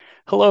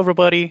Hello,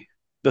 everybody.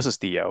 This is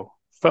Theo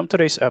from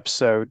today's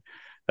episode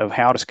of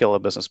How to Scale a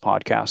Business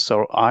podcast.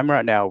 So I'm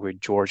right now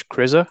with George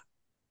Kriza.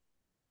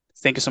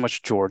 Thank you so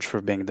much, George,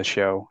 for being in the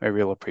show. I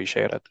really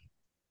appreciate it.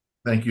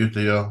 Thank you,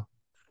 Theo.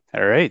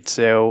 All right.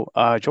 So,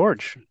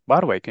 George, by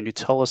the way, can you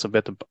tell us a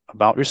bit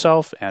about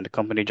yourself and the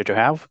company that you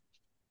have?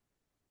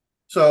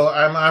 So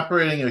I'm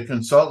operating a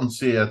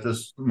consultancy at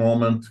this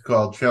moment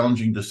called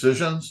Challenging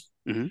Decisions,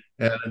 Hmm.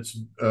 and it's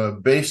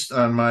based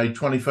on my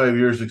 25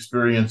 years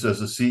experience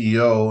as a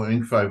CEO,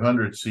 Inc.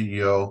 500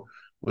 CEO,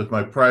 with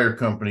my prior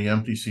company,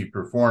 MTC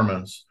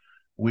Performance.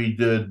 We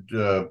did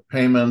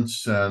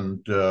payments and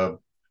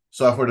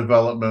software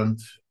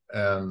development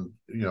and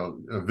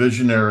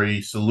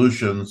visionary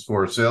solutions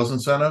for sales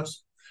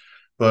incentives.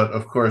 But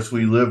of course,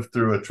 we lived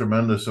through a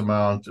tremendous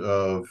amount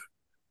of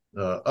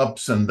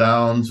ups and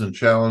downs and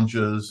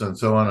challenges and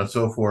so on and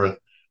so forth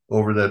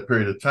over that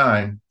period of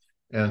time.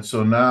 And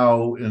so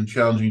now in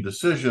challenging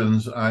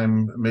decisions,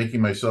 I'm making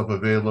myself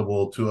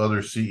available to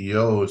other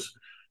CEOs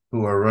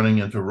who are running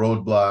into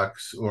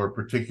roadblocks or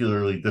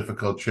particularly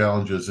difficult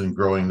challenges in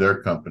growing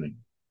their company.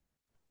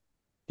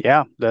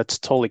 Yeah, that's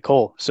totally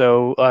cool.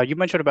 So, you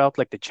mentioned about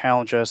like the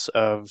challenges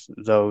of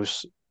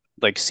those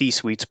like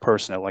C-suites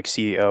personnel, like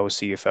CEOs,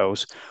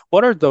 CFOs.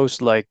 What are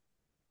those like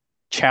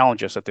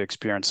challenges that they're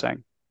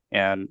experiencing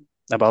and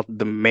about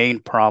the main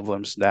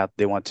problems that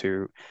they want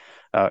to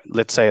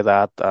let's say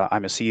that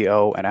I'm a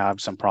CEO and I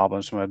have some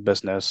problems with my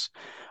business.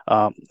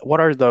 What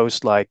are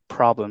those like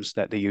problems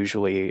that they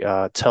usually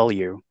tell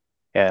you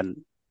and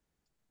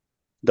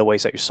the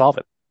ways that you solve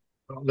it?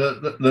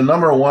 The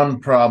number one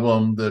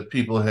problem that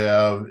people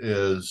have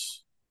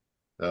is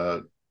uh,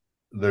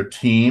 their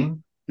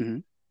team. Hmm.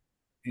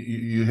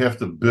 You have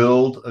to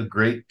build a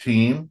great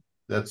team.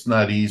 That's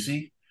not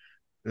easy.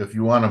 If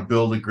you want to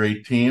build a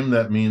great team,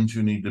 that means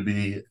you need to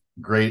be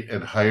great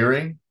at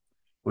hiring,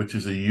 which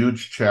is a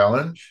huge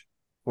challenge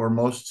for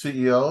most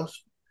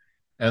CEOs.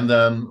 And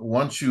then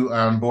once you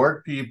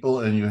onboard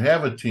people and you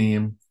have a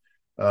team,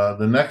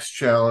 the next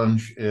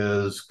challenge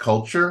is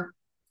culture.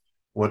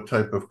 What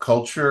type of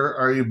culture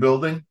are you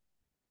building?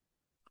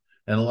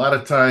 And a lot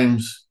of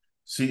times,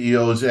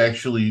 CEOs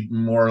actually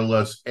more or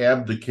less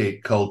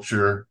abdicate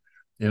culture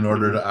in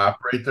order Hmm. to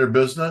operate their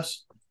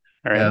business,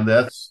 All right. and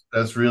that's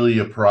really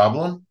a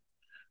problem.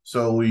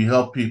 So we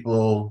help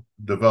people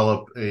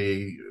develop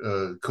a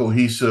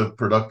cohesive,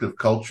 productive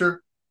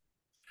culture.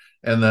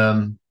 And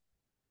then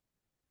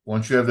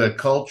once you have that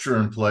culture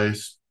in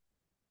place,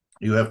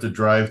 you have to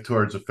drive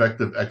towards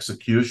effective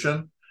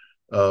execution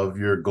of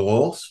your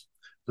goals.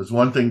 There's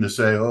one thing to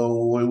say,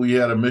 oh, we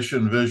had a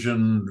mission,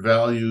 vision,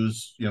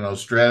 values,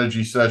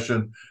 strategy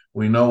session.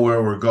 We know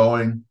where we're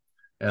going.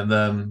 And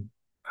then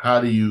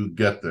how do you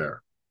get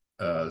there?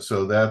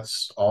 So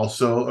that's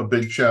also a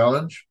big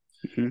challenge.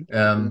 Hmm.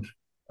 And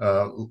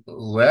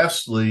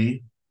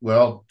lastly,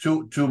 well,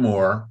 two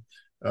more.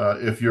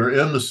 If you're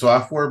in the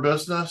software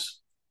business,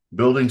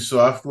 building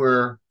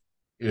software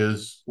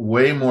is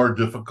way more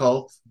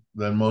difficult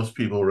than most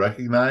people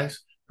recognize,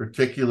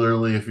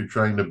 particularly if you're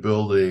trying to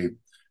build a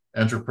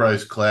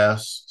enterprise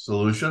class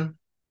solution.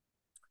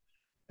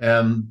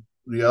 And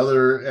the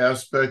other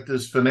aspect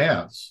is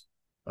finance.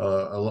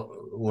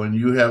 When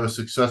you have a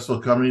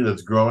successful company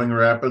that's growing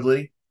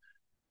rapidly,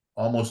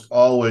 almost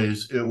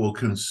always it will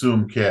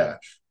consume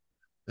cash.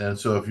 And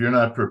so if you're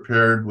not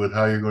prepared with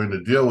how you're going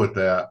to deal with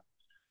that,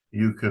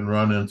 you can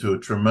run into a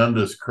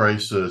tremendous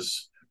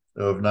crisis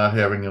of not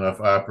having enough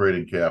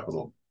operating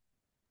capital.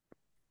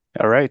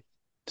 All right.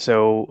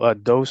 So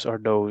those are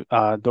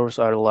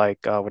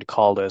like what do you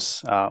call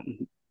this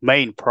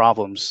main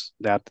problems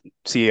that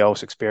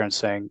CEOs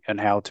experiencing and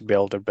how to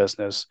build their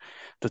business.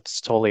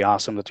 That's totally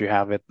awesome that you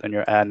have it on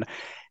your end.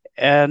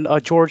 And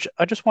George,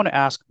 I just want to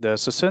ask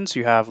this. So since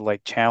you have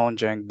like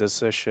challenging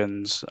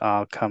decisions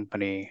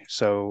company,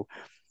 so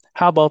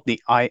how about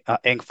the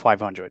Inc.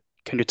 500?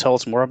 Can you tell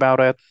us more about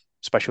it,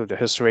 especially the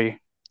history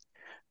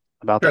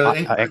about the Sure, the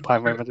Inc. Inc.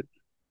 500?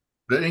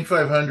 The Inc.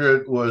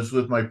 500 was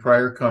with my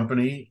prior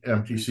company,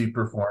 Mm-hmm. MTC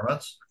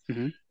Performance,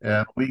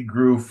 and we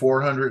grew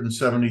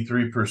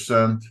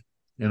 473%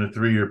 in a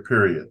 3-year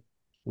period,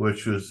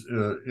 which was,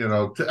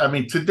 I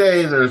mean,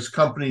 today there's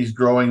companies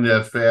growing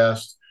that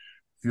fast.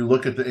 If you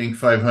look at the Inc.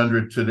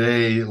 500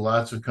 today,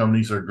 lots of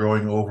companies are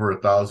growing over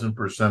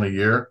 1,000% a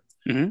year.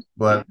 Mm-hmm.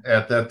 But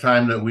at that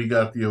time that we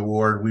got the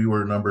award, we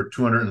were number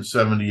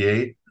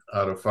 278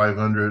 out of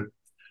 500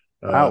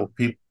 Wow.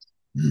 people.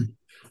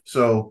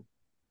 So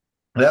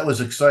that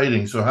was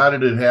exciting. So how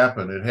did it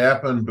happen? It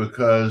happened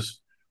because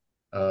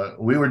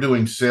we were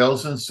doing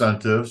sales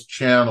incentives,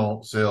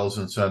 channel sales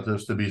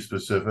incentives to be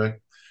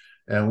specific,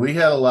 and we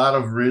had a lot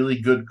of really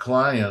good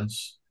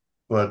clients.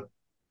 But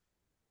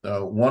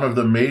one of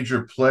the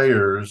major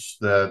players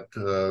that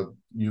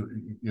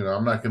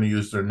I'm not going to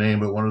use their name,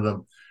 but one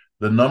of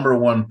the number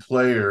one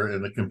player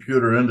in the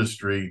computer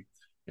industry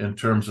in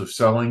terms of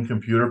selling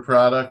computer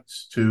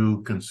products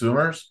to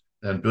consumers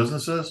and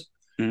businesses,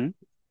 Mm-hmm.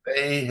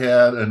 they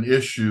had an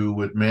issue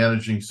with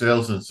managing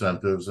sales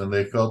incentives and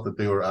they felt that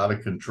they were out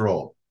of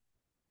control.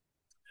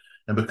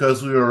 And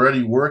because we were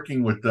already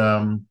working with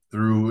them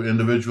through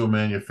individual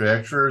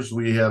manufacturers,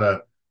 we had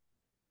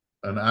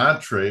an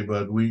entree,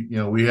 but we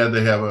had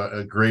to have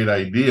a great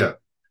idea.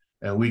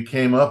 And we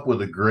came up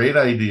with a great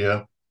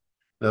idea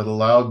that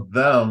allowed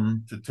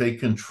them to take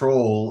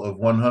control of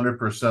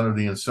 100% of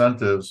the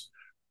incentives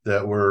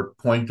that were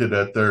pointed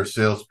at their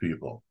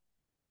salespeople.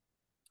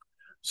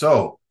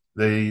 So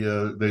they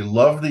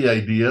loved the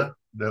idea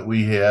that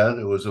we had.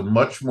 It was a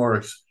much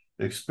more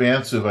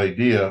expansive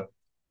idea.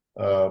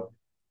 Uh,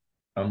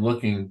 I'm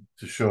looking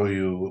to show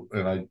you,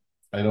 and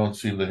I don't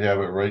seem to have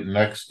it right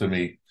next to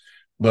me,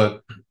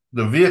 but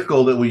the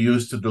vehicle that we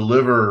used to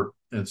deliver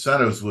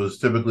incentives was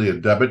typically a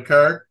debit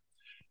card,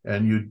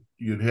 and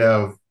you'd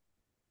have,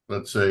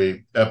 let's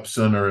say,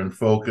 Epson or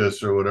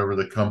Infocus or whatever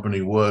the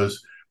company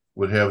was,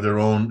 would have their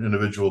own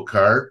individual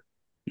card.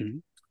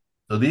 Mhm.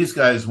 So these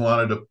guys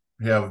wanted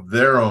to have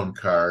their own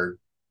card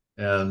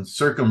and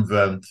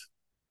circumvent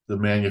the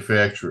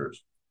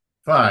manufacturers.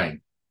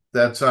 Fine,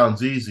 that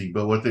sounds easy,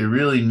 but what they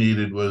really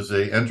needed was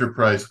a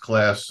enterprise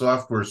class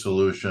software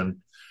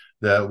solution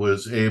that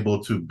was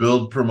able to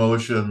build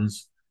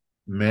promotions,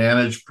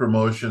 manage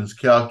promotions,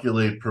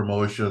 calculate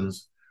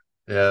promotions,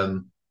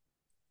 and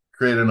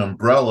create an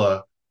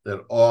umbrella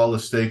that all the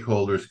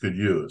stakeholders could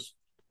use.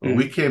 Well,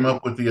 we Mhm. came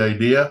up with the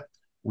idea.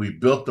 We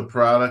built the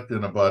product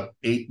in about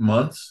 8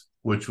 months,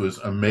 which was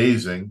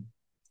amazing.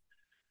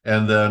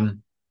 And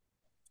then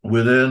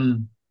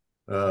within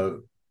uh,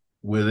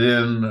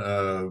 within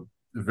a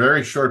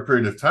very short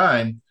period of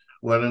time,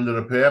 what ended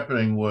up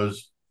happening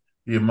was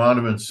the amount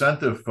of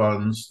incentive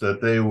funds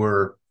that they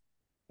were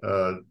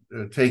uh,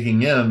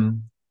 taking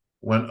in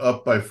went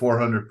up by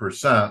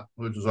 400%,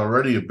 which is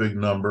already a big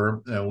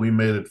number, and we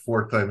made it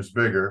 4 times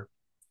bigger.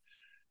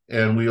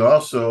 And we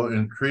also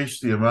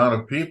increased the amount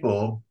of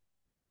people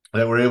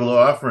that were able to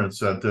offer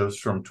incentives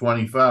from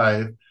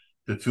 25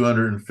 to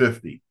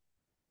 250.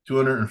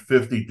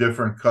 250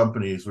 different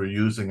companies were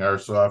using our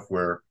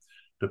software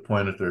to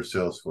point at their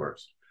sales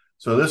force.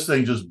 So this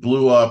thing just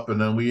blew up,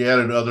 and then we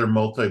added other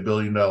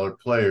multi-billion-dollar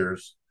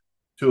players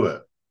to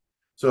it.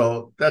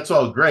 So that's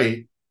all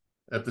great.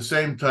 At the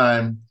same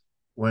time,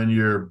 when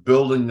you're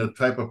building the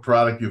type of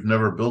product you've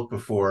never built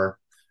before,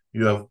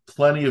 you have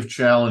plenty of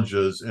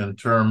challenges in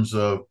terms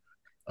of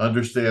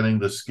understanding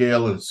the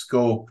scale and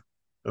scope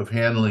of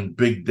handling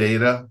big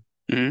data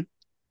Mhm.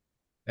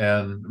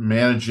 and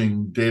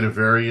managing data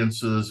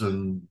variances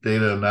and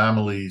data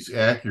anomalies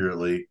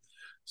accurately.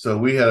 So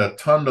we had a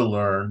ton to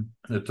learn.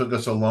 It took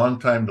us a long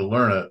time to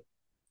learn it.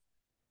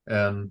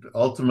 And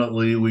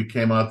ultimately we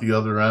came out the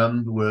other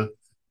end with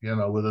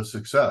a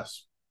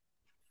success.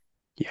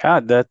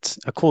 Yeah, that's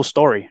a cool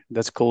story.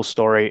 That's a cool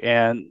story.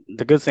 And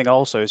the good thing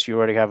also is you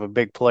already have a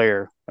big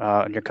player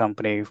in your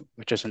company,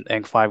 which is an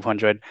Inc.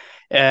 500.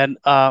 And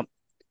I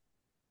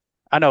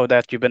know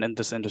that you've been in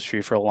this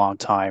industry for a long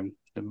time.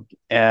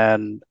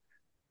 And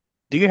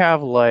do you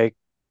have like,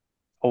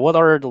 what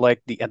are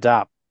like the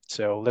adapt?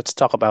 So let's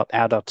talk about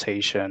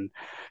adaptation.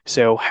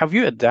 So how have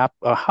you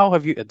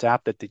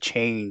adapted to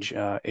change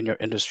in your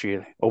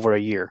industry over a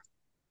year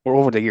or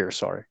over the year,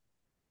 sorry.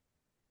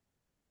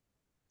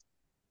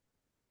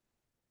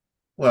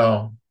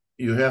 Well,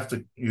 you have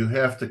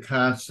to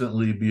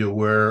constantly be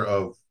aware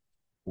of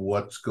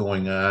what's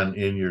going on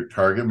in your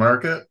target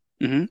market.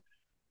 Hmm.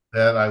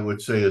 That I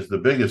would say is the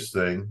biggest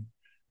thing.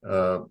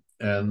 Uh,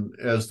 and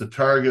as the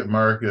target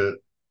market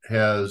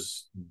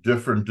has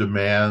different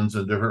demands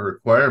and different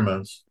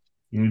requirements,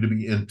 you need to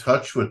be in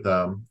touch with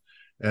them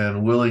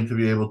and willing to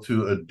be able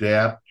to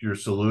adapt your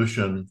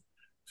solution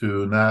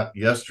to not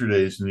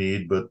yesterday's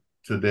need, but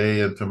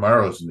today and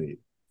tomorrow's need.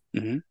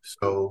 Hmm.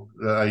 So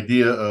the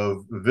idea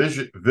of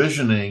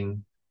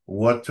visioning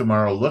what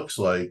tomorrow looks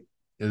like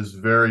is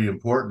very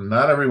important.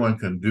 Not everyone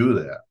can do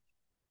that.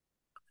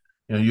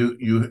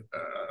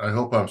 I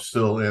hope I'm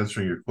still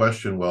answering your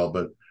question well,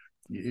 but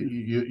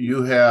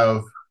you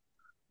have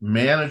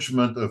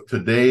management of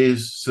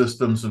today's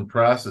systems and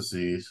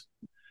processes,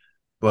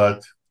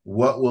 but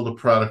what will the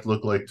product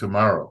look like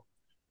tomorrow?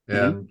 Hmm.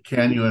 And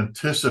can you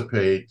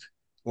anticipate,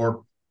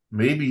 or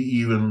maybe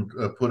even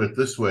put it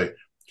this way,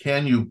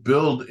 can you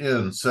build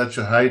in such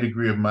a high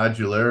degree of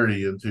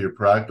modularity into your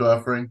product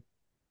offering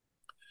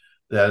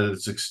that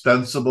it's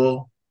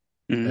extensible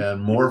Hmm.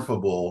 and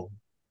morphable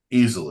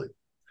easily?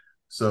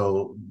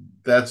 So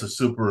that's a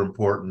super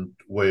important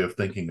way of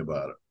thinking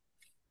about it.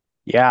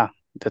 Yeah,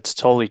 that's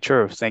totally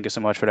true. Thank you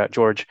so much for that,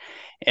 George.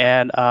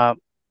 And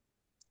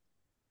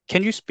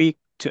can you speak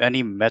to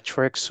any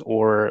metrics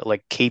or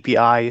like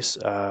KPIs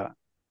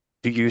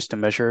you use to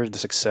measure the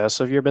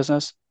success of your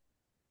business?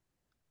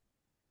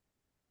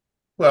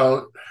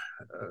 Well,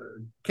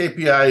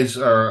 KPIs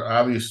are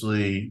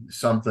obviously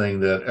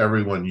something that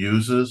everyone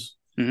uses.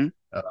 Hmm.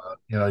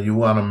 You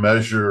want to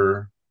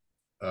measure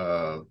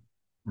uh,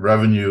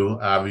 revenue,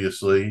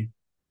 obviously,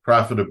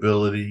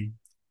 profitability,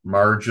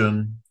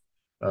 margin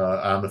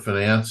on the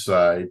finance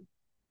side.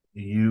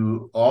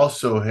 You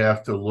also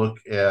have to look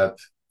at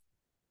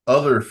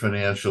other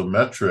financial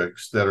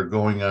metrics that are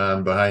going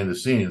on behind the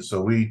scenes.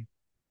 So we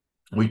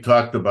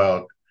talked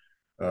about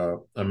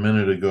a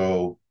minute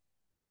ago,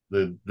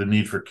 the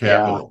need for Yeah.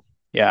 capital.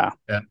 Yeah.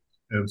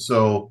 And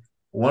so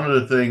one of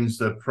the things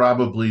that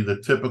probably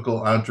the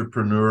typical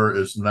entrepreneur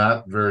is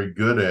not very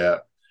good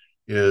at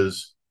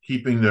is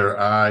keeping their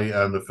eye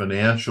on the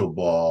financial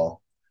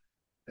ball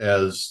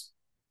as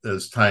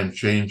time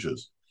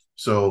changes.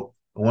 So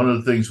one of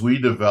the things we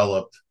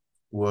developed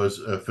was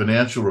a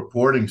financial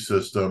reporting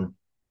system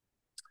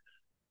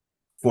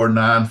for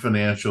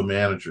non-financial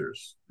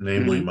managers,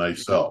 namely Hmm.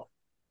 myself.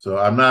 So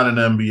I'm not an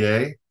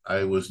MBA.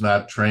 I was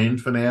not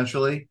trained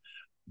financially,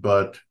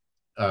 but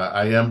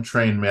I am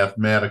trained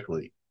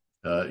mathematically.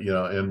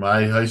 In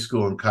my high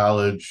school and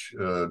college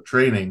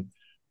training,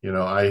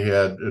 I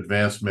had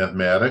advanced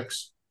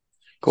mathematics.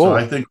 So Cool.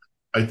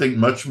 I think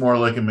much more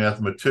like a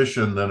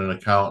mathematician than an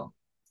accountant.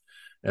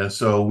 And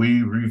so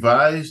we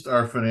revised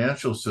our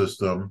financial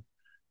system.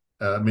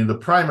 I mean, the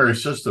primary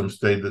system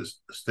stayed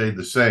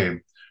the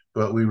same,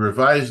 but we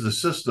revised the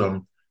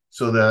system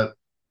so that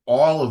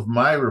all of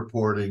my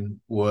reporting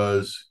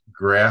was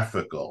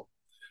graphical,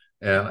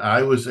 and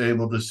I was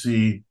able to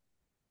see.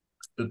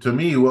 To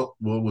me, what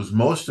was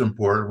most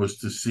important was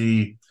to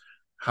see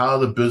how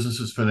the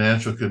business's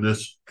financial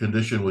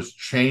condition was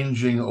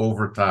changing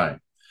over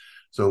time.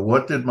 So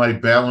what did my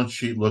balance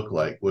sheet look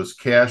like? Was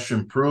cash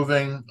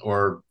improving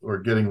or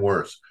getting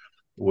worse?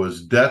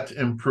 Was debt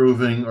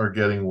improving or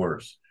getting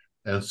worse?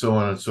 And so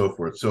on and so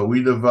forth. So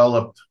we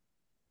developed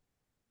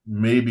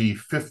maybe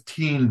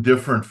 15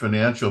 different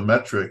financial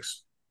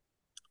metrics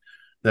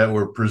that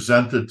were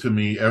presented to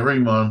me every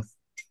month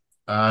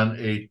on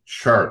a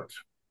chart.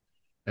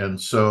 And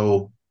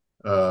so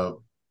uh,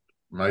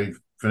 my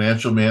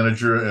financial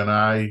manager and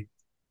I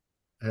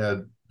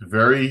had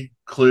very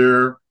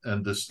clear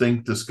and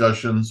distinct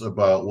discussions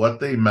about what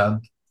they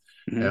meant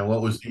Hmm. and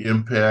what was the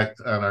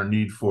impact on our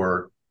need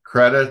for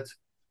credit,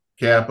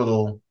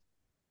 capital,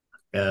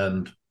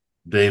 and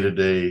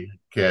day-to-day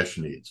cash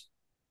needs.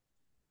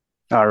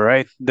 All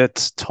right.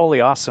 That's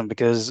totally awesome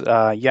because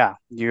yeah,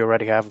 you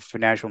already have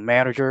financial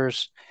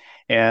managers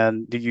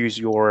and you use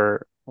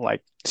your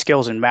like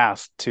skills in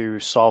math to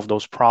solve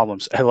those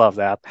problems. I love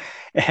that.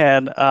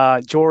 And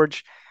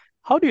George,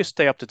 how do you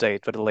stay up to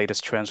date with the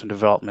latest trends and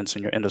developments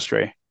in your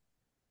industry?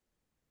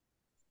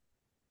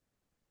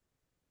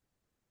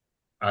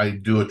 I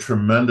do a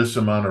tremendous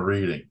amount of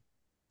reading.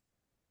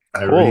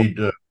 I Cool.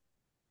 read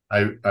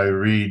I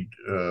read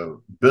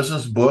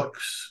business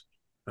books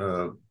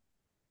uh,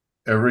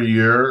 every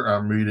year.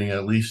 I'm reading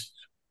at least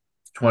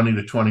 20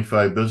 to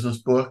 25 business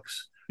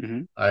books.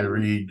 Hmm. I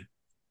read,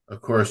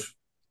 of course,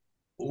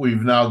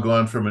 we've now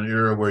gone from an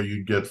era where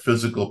you get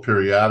physical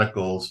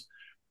periodicals.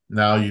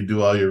 Now you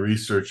do all your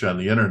research on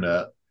the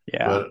internet.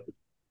 Yeah. But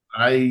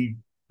I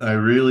I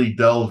really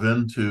delve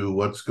into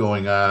what's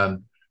going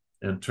on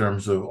in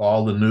terms of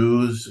all the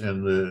news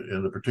in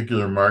the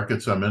particular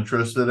markets I'm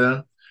interested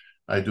in.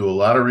 I do a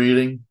lot of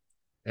reading,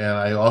 and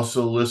I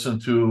also listen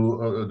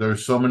to.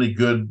 There's so many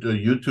good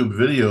YouTube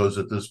videos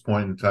at this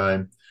point in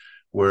time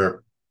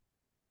where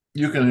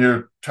you can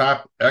hear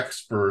top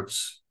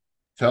experts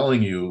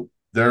telling you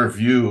their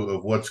view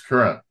of what's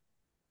current.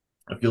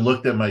 If you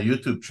looked at my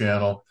YouTube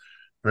channel,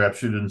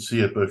 perhaps you didn't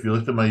see it, but if you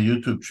looked at my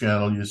YouTube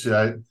channel, you see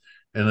in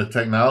the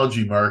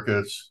technology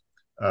markets,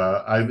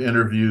 I've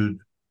interviewed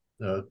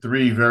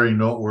three very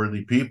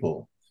noteworthy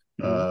people,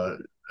 Hmm.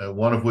 uh,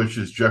 one of which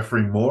is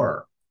Jeffrey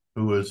Moore,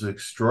 who is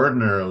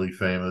extraordinarily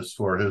famous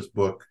for his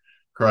book,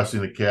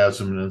 Crossing the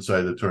Chasm and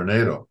Inside the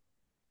Tornado.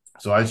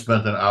 So I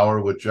spent an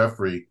hour with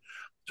Jeffrey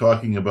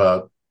talking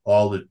about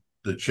all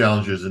the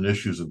challenges and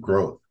issues of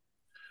growth.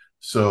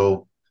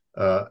 So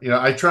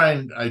I try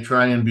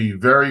and be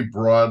very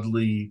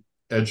broadly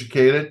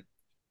educated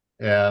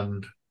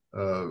and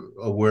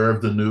aware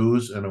of the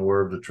news and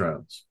aware of the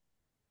trends.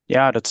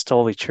 Yeah, that's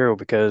totally true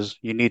because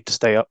you need to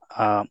stay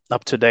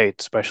up to date,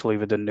 especially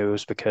with the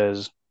news,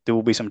 because there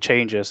will be some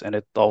changes and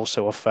it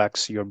also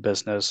affects your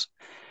business.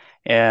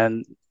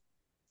 And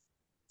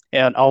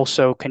and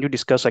also, can you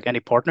discuss like any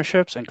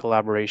partnerships and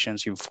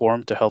collaborations you've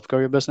formed to help grow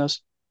your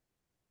business?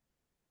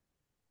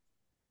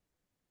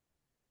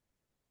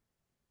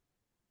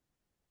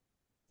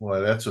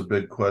 Well, that's a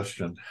big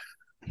question.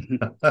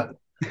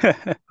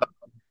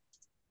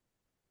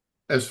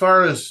 As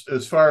far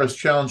as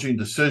challenging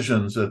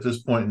decisions at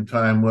this point in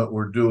time, what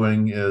we're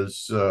doing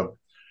is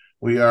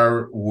we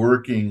are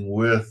working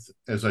with,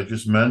 as I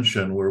just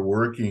mentioned, we're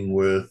working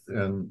with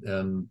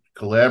and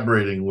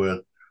collaborating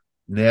with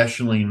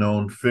nationally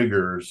known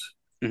figures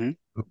Hmm.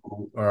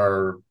 who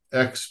are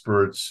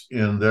experts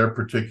in their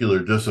particular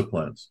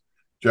disciplines.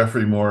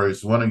 Jeffrey Moore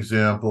is one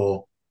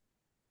example.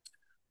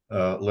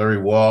 Larry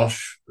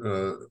Walsh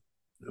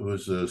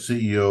was the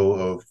CEO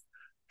of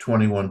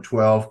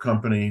 2112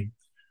 Company.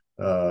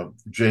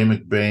 Jay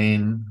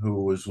McBain,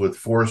 who was with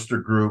Forrester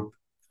Group,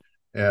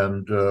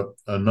 and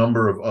a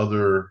number of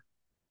other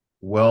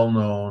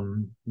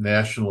well-known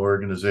national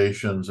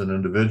organizations and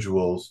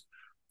individuals.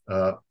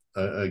 Uh,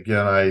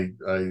 Again, I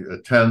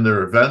attend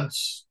their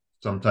events.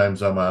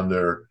 Sometimes I'm on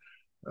their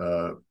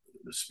uh,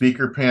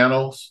 speaker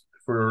panels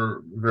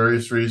for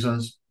various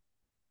reasons.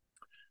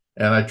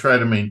 and I try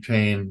to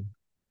maintain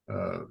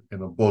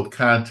both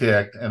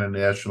contact and a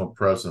national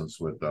presence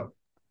with them.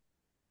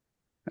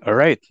 All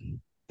right.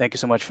 Thank you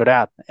so much for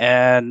that.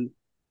 And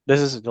this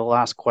is the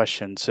last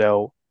question.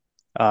 So,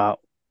 uh,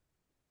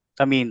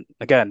 I mean,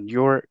 again,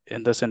 you're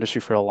in this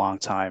industry for a long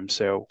time.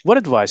 So, what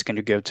advice can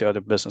you give to other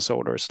business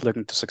owners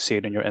looking to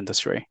succeed in your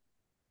industry?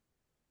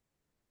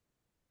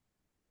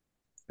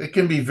 It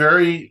can be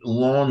very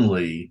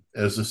lonely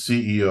as a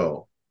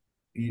CEO.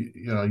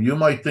 You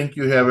might think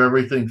you have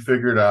everything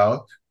figured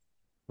out,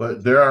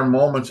 but there are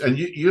moments, and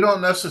you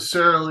don't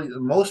necessarily,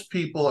 most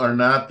people are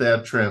not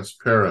that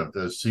transparent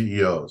as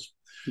CEOs.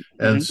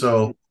 And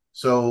Hmm.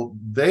 so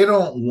they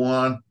don't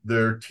want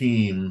their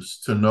teams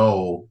to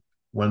know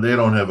when they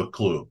don't have a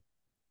clue.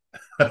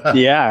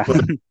 Yeah.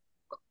 but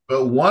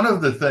but one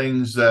of the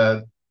things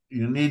that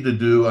you need to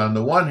do on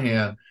the one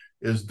hand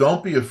is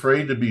don't be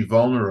afraid to be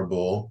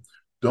vulnerable.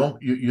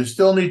 Don't you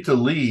still need to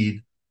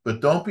lead,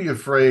 but don't be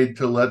afraid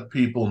to let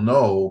people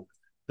know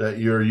that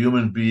you're a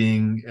human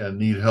being and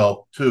need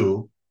help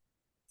too,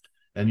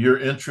 and you're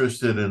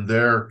interested in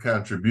their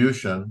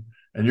contribution,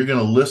 and you're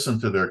going to listen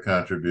to their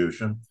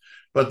contribution.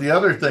 But the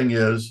other thing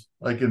is,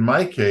 like in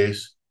my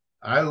case,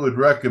 I would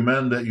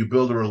recommend that you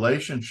build a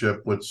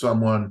relationship with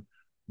someone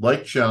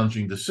like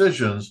Challenging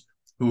Decisions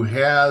who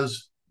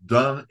has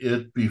done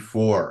it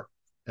before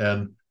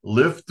and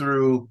lived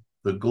through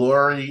the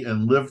glory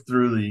and lived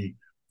through the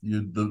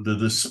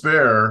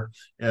despair,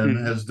 and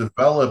Hmm. has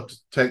developed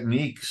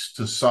techniques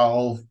to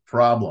solve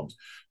problems,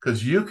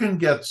 because you can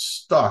get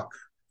stuck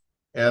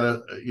at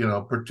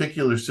a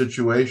particular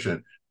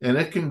situation, and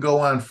it can go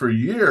on for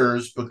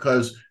years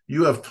because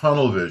you have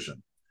tunnel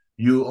vision.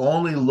 You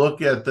only look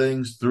at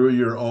things through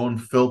your own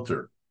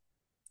filter,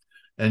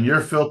 and your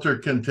filter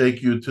can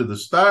take you to the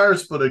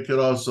stars, but it could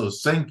also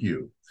sink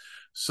you.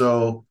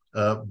 So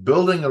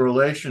building a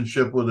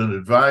relationship with an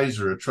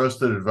advisor, a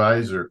trusted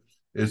advisor,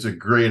 is a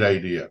great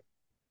idea.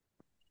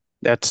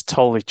 That's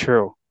totally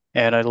true.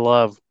 And I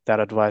love that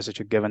advice that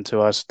you've given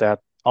to us that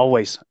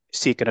always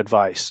seek an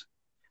advice,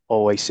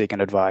 always seek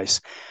an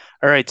advice.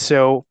 All right.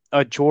 So,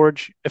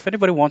 George, if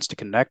anybody wants to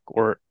connect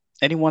or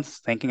anyone's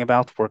thinking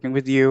about working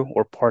with you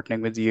or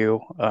partnering with you,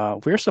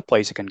 where's the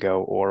place you can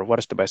go or what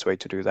is the best way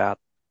to do that?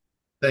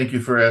 Thank you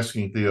for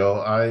asking, Theo.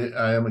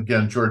 I am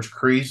again George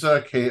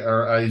Kriza,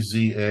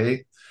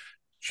 Kriza,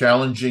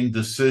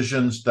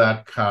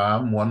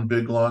 challengingdecisions.com, one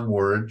big long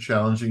word,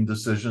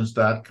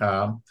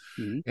 challengingdecisions.com.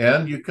 Mhm.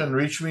 And you can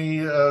reach me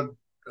via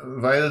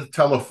the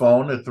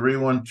telephone at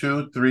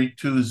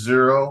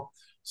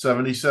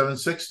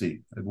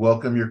 312-320-7760. I'd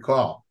welcome your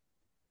call.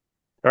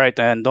 All right.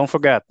 And don't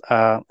forget,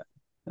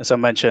 as I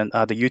mentioned,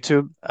 the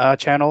YouTube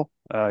channel,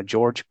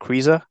 George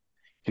Kriza.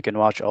 You can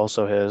watch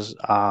also his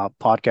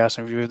podcast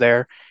and review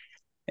there.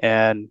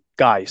 And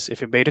guys,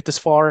 if you made it this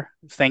far,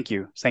 thank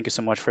you. Thank you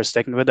so much for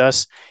sticking with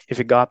us. If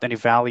you got any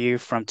value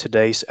from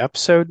today's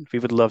episode, we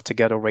would love to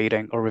get a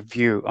rating or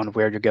review on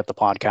where you get the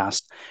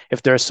podcast.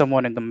 If there's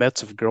someone in the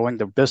midst of growing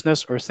their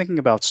business or thinking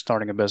about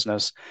starting a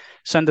business,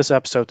 send this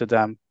episode to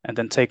them and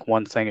then take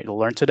one thing that you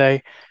learned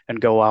today and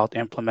go out,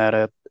 implement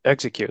it,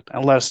 execute,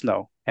 and let us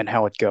know and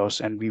how it goes.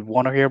 And we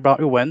want to hear about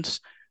your wins.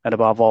 And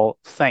above all,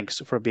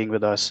 thanks for being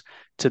with us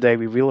today.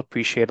 We really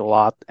appreciate it a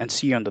lot and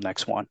see you on the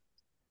next one.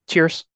 Cheers.